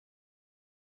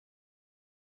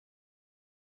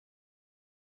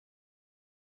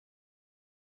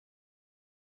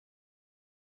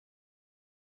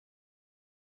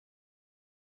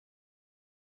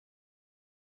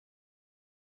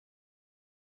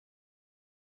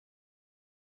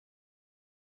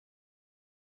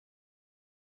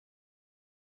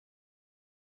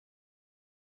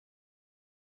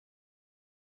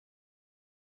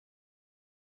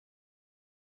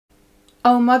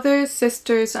O mothers,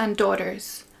 sisters, and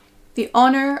daughters, the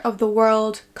honour of the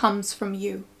world comes from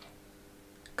you.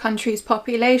 Countries'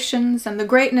 populations and the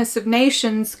greatness of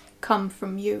nations come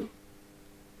from you.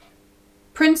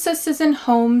 Princesses in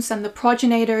homes and the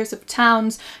progenitors of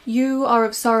towns, you are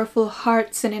of sorrowful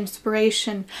hearts and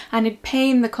inspiration, and in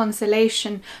pain the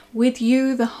consolation. With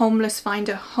you the homeless find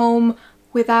a home,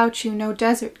 without you no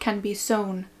desert can be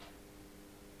sown.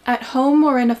 At home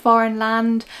or in a foreign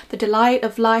land, the delight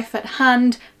of life at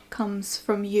hand comes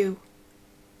from you.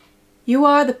 You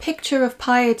are the picture of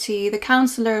piety, the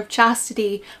counsellor of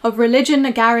chastity, of religion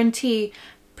a guarantee.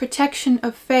 Protection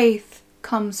of faith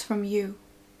comes from you.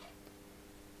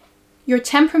 Your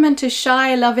temperament is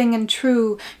shy, loving, and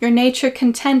true, your nature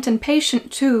content and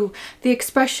patient too. The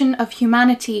expression of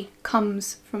humanity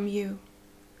comes from you.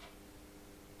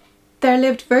 There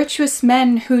lived virtuous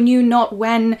men who knew not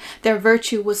when their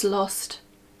virtue was lost.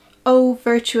 O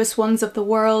virtuous ones of the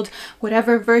world,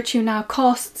 whatever virtue now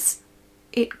costs,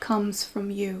 it comes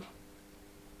from you.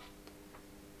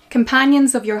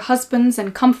 Companions of your husbands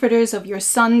and comforters of your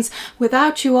sons,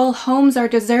 without you all homes are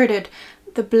deserted.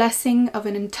 The blessing of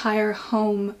an entire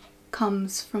home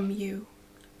comes from you.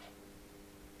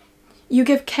 You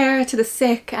give care to the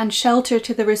sick and shelter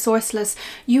to the resourceless.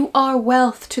 You are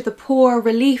wealth to the poor,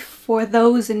 relief for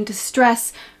those in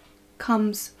distress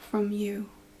comes from you.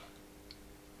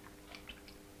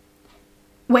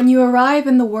 When you arrive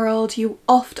in the world, you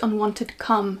oft unwanted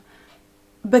come,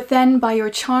 but then by your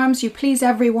charms you please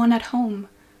everyone at home.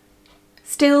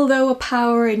 Still, though a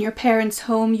power in your parents'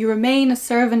 home, you remain a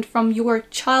servant from your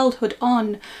childhood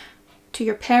on. To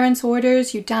your parents'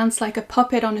 orders you dance like a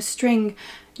puppet on a string.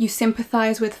 You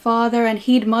sympathize with father and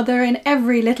heed mother in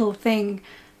every little thing.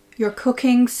 You're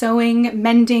cooking, sewing,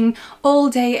 mending, all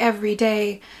day every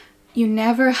day. You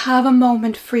never have a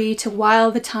moment free to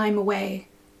while the time away.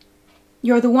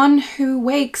 You're the one who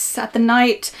wakes at the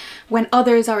night when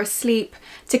others are asleep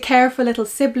to care for little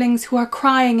siblings who are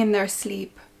crying in their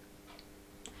sleep.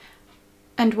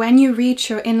 And when you reach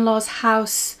your in-laws'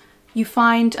 house, you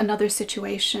find another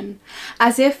situation.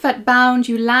 As if at bound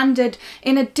you landed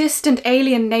in a distant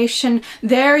alien nation,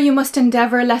 there you must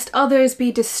endeavour lest others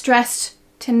be distressed.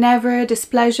 To never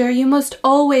displeasure you must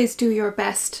always do your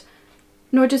best,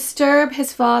 nor disturb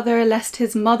his father lest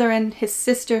his mother and his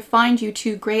sister find you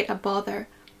too great a bother.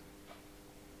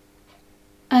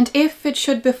 And if it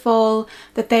should befall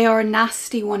that they are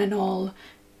nasty one and all,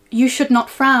 you should not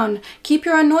frown, keep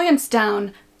your annoyance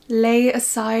down. Lay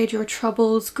aside your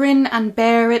troubles, grin and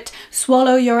bear it,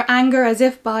 swallow your anger as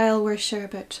if bile were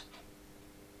sherbet.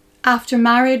 After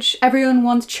marriage, everyone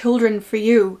wants children for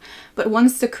you, but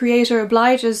once the Creator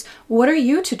obliges, what are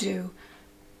you to do?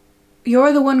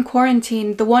 You're the one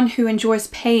quarantined, the one who endures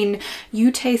pain.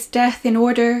 You taste death in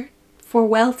order for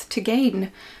wealth to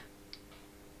gain.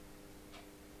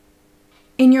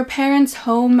 In your parents'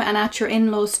 home and at your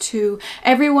in-laws too,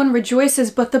 everyone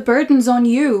rejoices, but the burden's on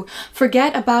you.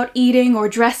 Forget about eating or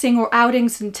dressing or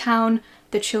outings in town.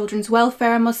 The children's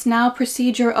welfare must now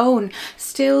precede your own.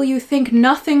 Still you think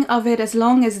nothing of it as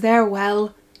long as they're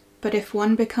well. But if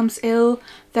one becomes ill,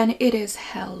 then it is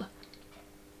hell.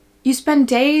 You spend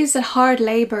days at hard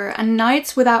labour and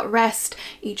nights without rest.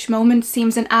 Each moment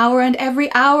seems an hour and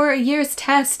every hour a year's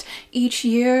test. Each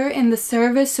year in the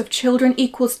service of children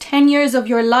equals 10 years of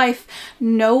your life.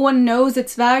 No one knows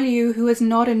its value who has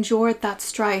not endured that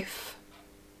strife.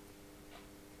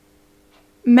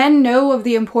 Men know of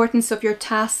the importance of your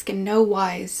task in no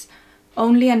wise.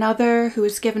 Only another who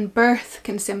has given birth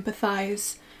can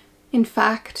sympathize. In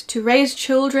fact, to raise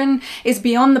children is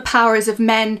beyond the powers of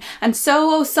men, and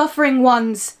so, O suffering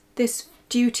ones, this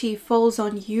duty falls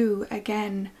on you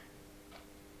again.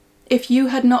 If you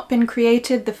had not been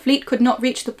created, the fleet could not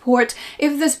reach the port.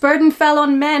 If this burden fell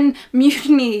on men,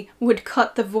 mutiny would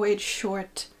cut the voyage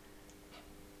short.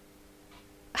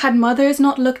 Had mothers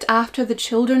not looked after the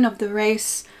children of the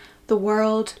race, the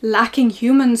world, lacking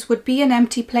humans, would be an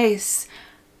empty place.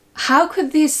 How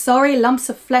could these sorry lumps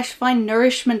of flesh find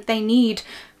nourishment they need,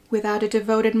 without a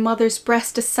devoted mother's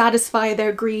breast to satisfy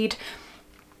their greed?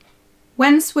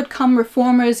 Whence would come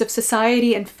reformers of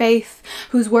society and faith,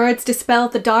 whose words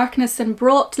dispelled the darkness and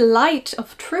brought light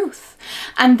of truth?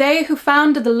 And they who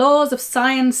founded the laws of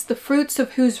science, the fruits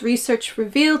of whose research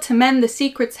revealed to men the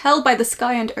secrets held by the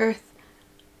sky and earth?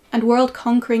 And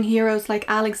world-conquering heroes like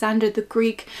Alexander the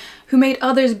Greek, who made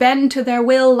others bend to their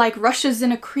will like rushes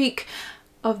in a creek?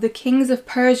 Of the kings of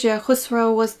Persia,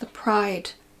 Khusro was the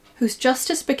pride, whose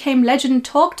justice became legend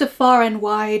talked of far and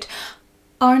wide.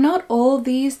 Are not all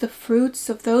these the fruits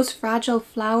of those fragile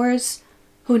flowers,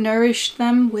 who nourished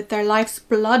them with their life's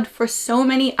blood for so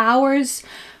many hours?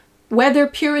 Whether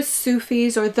purest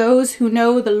Sufis or those who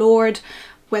know the Lord,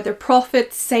 whether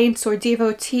prophets, saints, or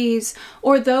devotees,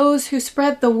 or those who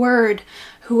spread the word,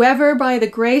 whoever by the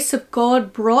grace of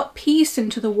God brought peace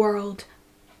into the world,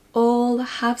 all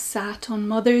have sat on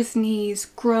mother's knees,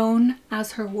 grown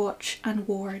as her watch and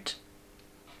ward.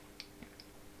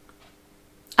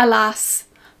 Alas,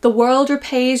 the world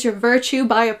repays your virtue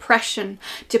by oppression.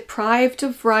 Deprived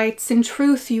of rights, in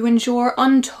truth you endure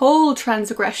untold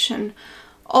transgression.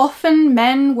 Often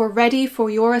men were ready for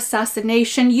your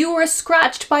assassination. You were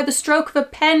scratched by the stroke of a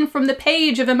pen from the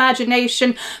page of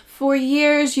imagination. For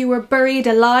years you were buried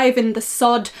alive in the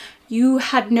sod. You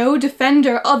had no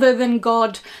defender other than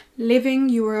God. Living,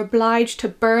 you were obliged to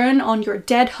burn on your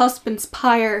dead husband's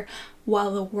pyre,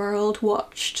 while the world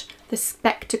watched the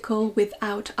spectacle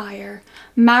without ire.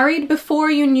 Married before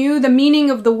you knew the meaning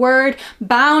of the word,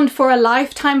 bound for a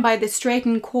lifetime by the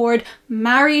straitened cord,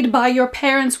 married by your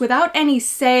parents without any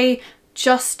say,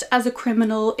 just as a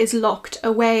criminal is locked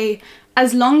away.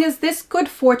 As long as this good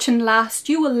fortune lasts,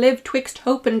 you will live twixt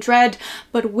hope and dread,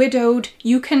 but widowed,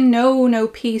 you can know no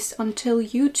peace until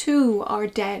you too are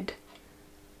dead.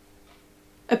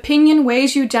 Opinion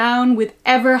weighs you down with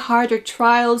ever harder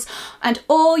trials, and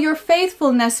all your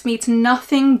faithfulness meets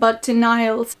nothing but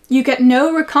denials. You get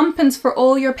no recompense for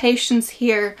all your patience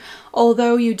here,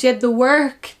 although you did the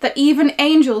work that even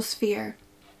angels fear.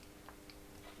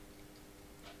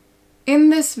 In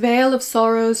this vale of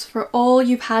sorrows for all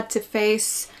you've had to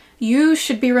face, you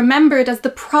should be remembered as the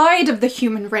pride of the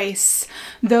human race.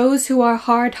 Those who are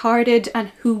hard-hearted and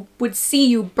who would see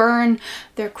you burn,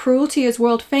 their cruelty is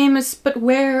world famous, but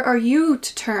where are you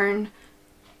to turn?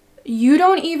 You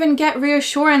don't even get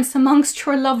reassurance amongst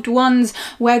your loved ones,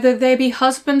 whether they be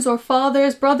husbands or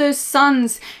fathers, brothers,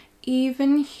 sons.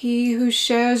 Even he who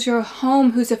shares your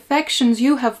home, whose affections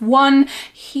you have won,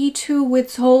 he too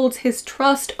withholds his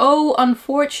trust, oh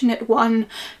unfortunate one.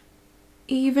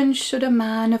 Even should a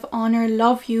man of honor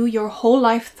love you your whole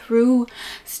life through,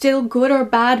 still good or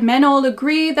bad men all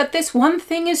agree that this one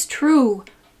thing is true.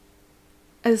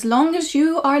 As long as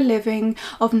you are living,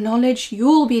 of knowledge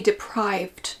you'll be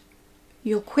deprived.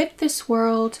 You'll quit this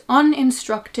world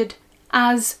uninstructed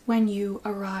as when you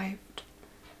arrived.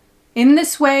 In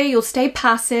this way you'll stay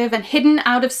passive and hidden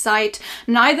out of sight.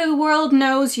 Neither the world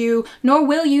knows you, nor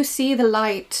will you see the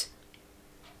light.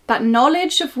 That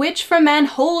knowledge of which for men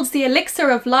holds the elixir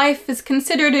of life is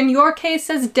considered in your case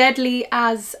as deadly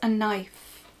as a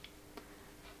knife.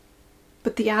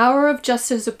 But the hour of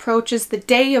justice approaches, the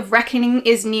day of reckoning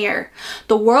is near.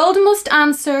 The world must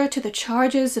answer to the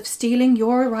charges of stealing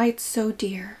your rights so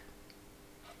dear.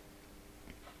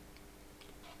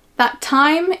 That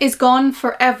time is gone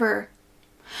forever,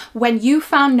 when you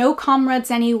found no comrades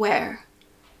anywhere,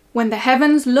 when the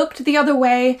heavens looked the other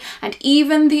way and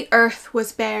even the earth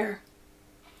was bare,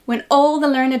 when all the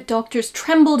learned doctors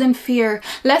trembled in fear,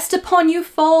 lest upon you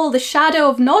fall the shadow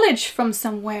of knowledge from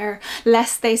somewhere,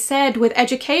 lest they said, with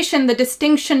education the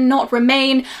distinction not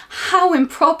remain, how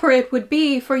improper it would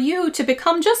be for you to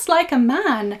become just like a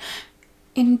man.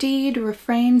 Indeed,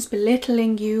 refrains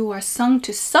belittling you are sung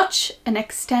to such an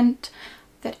extent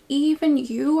that even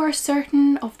you are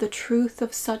certain of the truth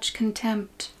of such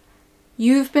contempt.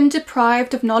 You've been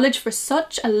deprived of knowledge for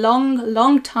such a long,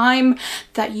 long time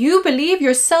that you believe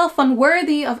yourself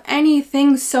unworthy of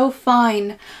anything so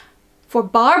fine. For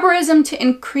barbarism to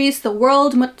increase, the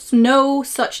world must know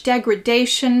such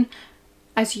degradation.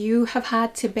 As you have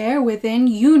had to bear within,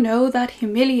 you know that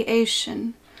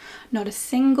humiliation. Not a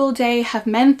single day have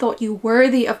men thought you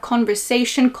worthy of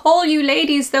conversation. Call you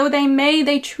ladies though they may,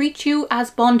 they treat you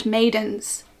as bond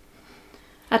maidens.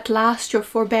 At last your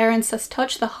forbearance has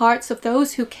touched the hearts of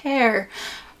those who care.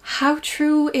 How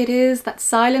true it is that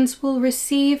silence will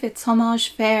receive its homage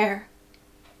fair.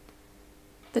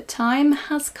 The time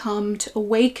has come to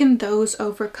awaken those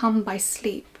overcome by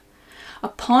sleep.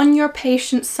 Upon your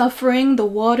patient suffering the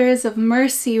waters of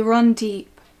mercy run deep.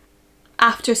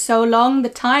 After so long, the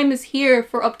time is here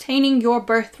for obtaining your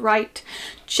birthright.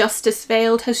 Justice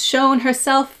veiled has shown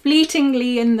herself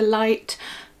fleetingly in the light.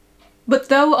 But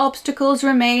though obstacles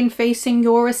remain facing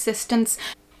your assistance,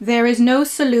 there is no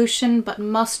solution but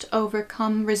must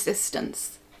overcome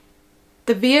resistance.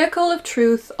 The vehicle of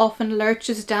truth often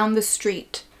lurches down the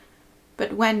street,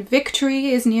 but when victory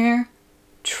is near,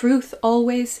 truth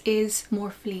always is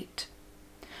more fleet.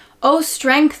 O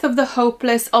strength of the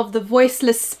hopeless, of the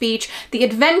voiceless speech, the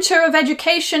adventure of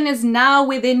education is now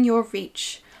within your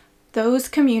reach. Those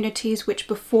communities which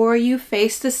before you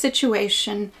faced the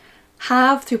situation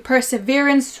have through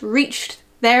perseverance reached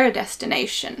their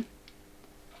destination.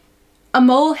 A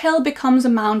molehill becomes a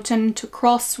mountain to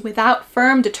cross without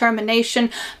firm determination,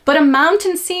 but a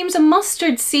mountain seems a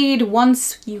mustard seed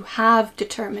once you have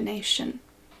determination.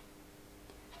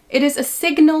 It is a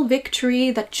signal victory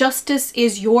that justice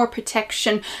is your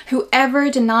protection. Whoever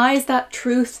denies that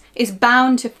truth is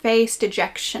bound to face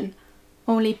dejection.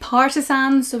 Only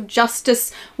partisans of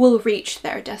justice will reach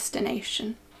their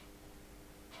destination.